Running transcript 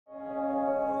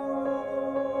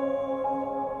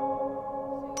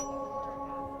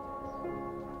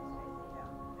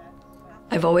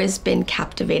I've always been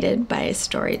captivated by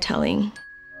storytelling.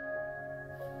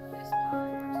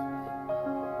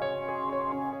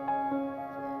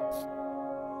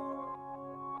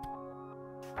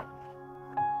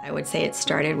 I would say it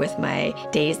started with my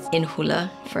days in hula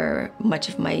for much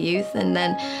of my youth and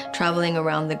then traveling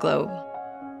around the globe.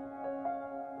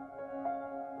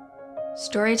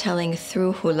 Storytelling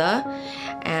through hula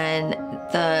and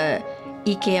the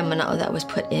ike and mana'o that was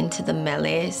put into the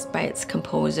meles by its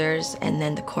composers and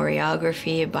then the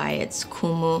choreography by its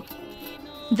kumu.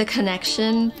 The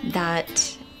connection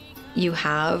that you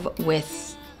have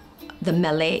with the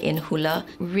mele in hula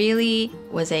really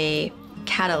was a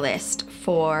catalyst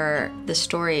for the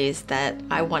stories that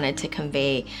I wanted to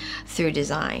convey through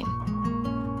design.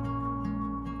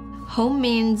 Home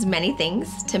means many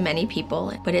things to many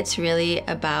people, but it's really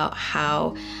about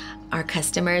how our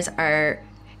customers are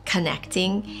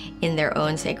connecting in their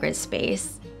own sacred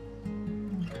space.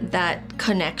 That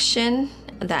connection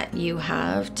that you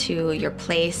have to your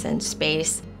place and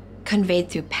space conveyed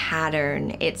through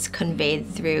pattern, it's conveyed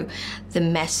through the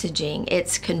messaging,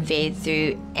 it's conveyed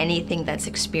through anything that's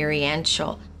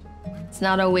experiential. It's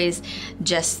not always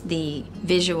just the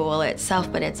visual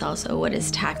itself, but it's also what is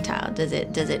tactile. Does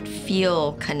it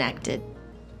feel connected?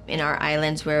 In our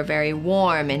islands, we're very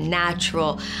warm and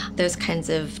natural. Those kinds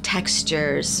of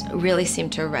textures really seem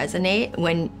to resonate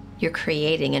when you're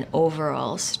creating an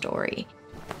overall story.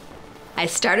 I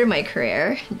started my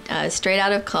career straight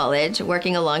out of college,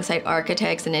 working alongside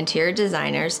architects and interior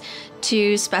designers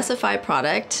to specify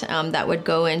product that would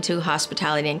go into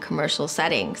hospitality and commercial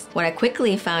settings. What I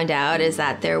quickly found out is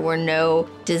that there were no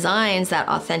designs that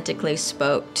authentically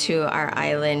spoke to our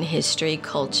island history,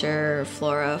 culture,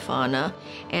 flora, fauna.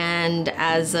 And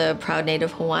as a proud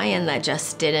native Hawaiian, that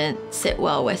just didn't sit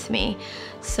well with me.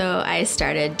 So I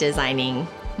started designing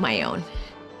my own.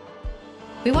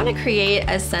 We want to create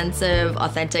a sense of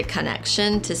authentic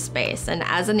connection to space. And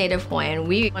as a native Hawaiian,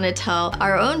 we want to tell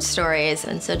our own stories.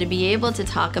 And so to be able to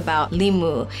talk about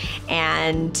limu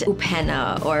and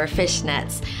upena or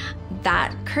fishnets,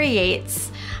 that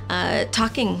creates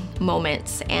talking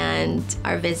moments, and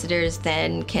our visitors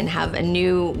then can have a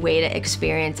new way to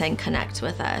experience and connect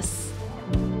with us.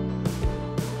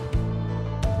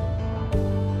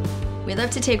 We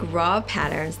love to take raw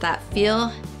patterns that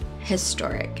feel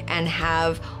historic and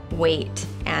have weight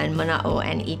and mana'o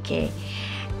and ike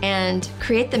and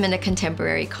create them in a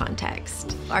contemporary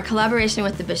context. Our collaboration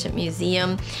with the Bishop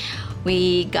Museum,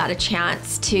 we got a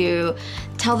chance to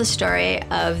tell the story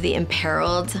of the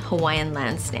imperiled Hawaiian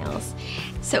land snails.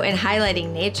 So in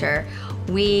highlighting nature,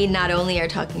 we not only are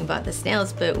talking about the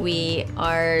snails, but we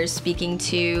are speaking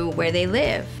to where they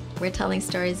live. We're telling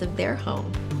stories of their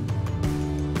home.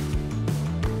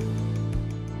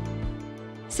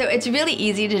 So it's really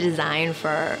easy to design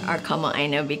for our kama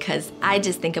ʻāina because I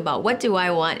just think about what do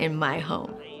I want in my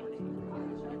home?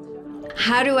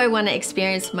 How do I want to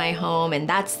experience my home? And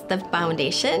that's the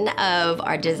foundation of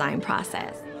our design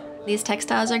process. These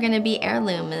textiles are going to be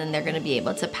heirloom and they're going to be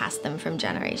able to pass them from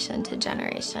generation to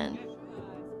generation.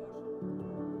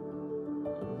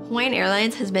 Hawaiian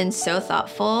Airlines has been so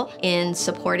thoughtful in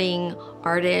supporting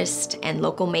artists and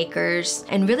local makers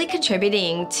and really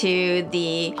contributing to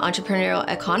the entrepreneurial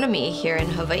economy here in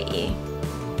Hawaii.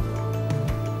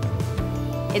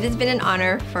 It has been an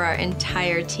honor for our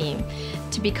entire team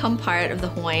to become part of the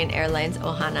Hawaiian Airlines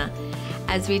Ohana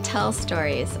as we tell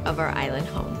stories of our island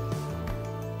home.